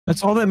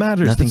That's all that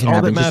matters. Nothing That's can all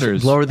happen. that matters.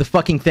 Just lower the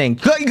fucking thing.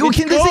 Can this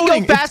thing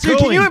go faster?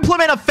 Can you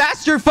implement a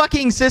faster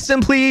fucking system,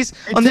 please,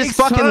 on this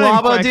fucking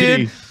lava,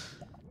 dude?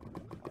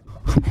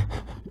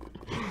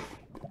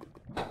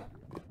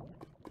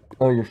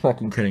 Oh, you're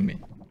fucking kidding me.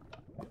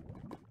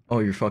 Oh,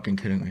 you're fucking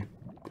kidding me.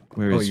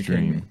 Where is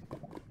Dream?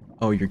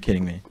 Oh, you're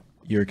kidding me.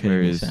 You're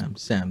kidding me, Sam.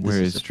 Sam, this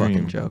is a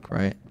fucking joke,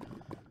 right?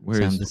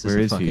 Sam, this is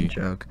a fucking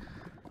joke.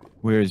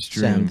 Where is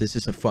Dream? Sam, this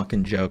is a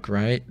fucking joke,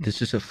 right?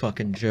 This is a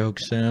fucking joke,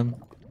 Sam.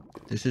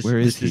 This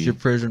is your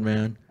prison,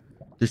 man.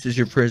 This is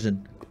your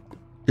prison.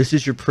 This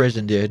is your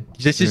prison, dude.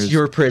 This is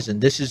your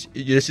prison. This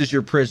is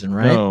your prison,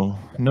 right? No.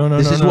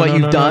 This is what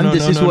you've done.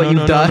 This is what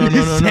you've done,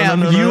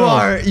 Sam.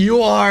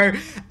 You are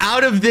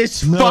out of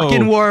this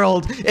fucking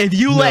world. If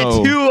you let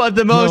two of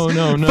the most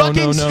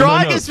fucking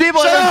strongest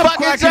people in the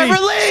fucking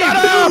server leave. Shut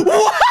up!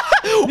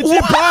 It's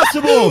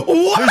impossible.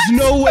 There's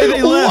no way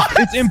they left.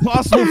 It's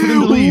impossible for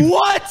them to leave.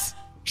 What?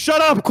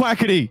 Shut up,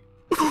 Quackity.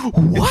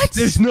 What?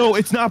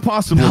 It's not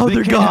possible. Now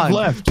they're gone.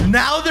 Left.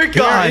 Now they're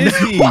gone. Where is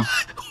he?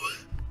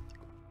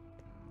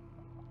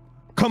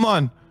 Come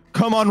on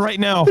right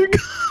now.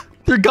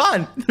 They're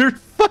gone. They're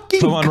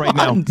fucking gone. Come on right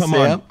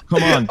now.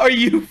 Come on. Are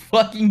you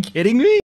fucking kidding me?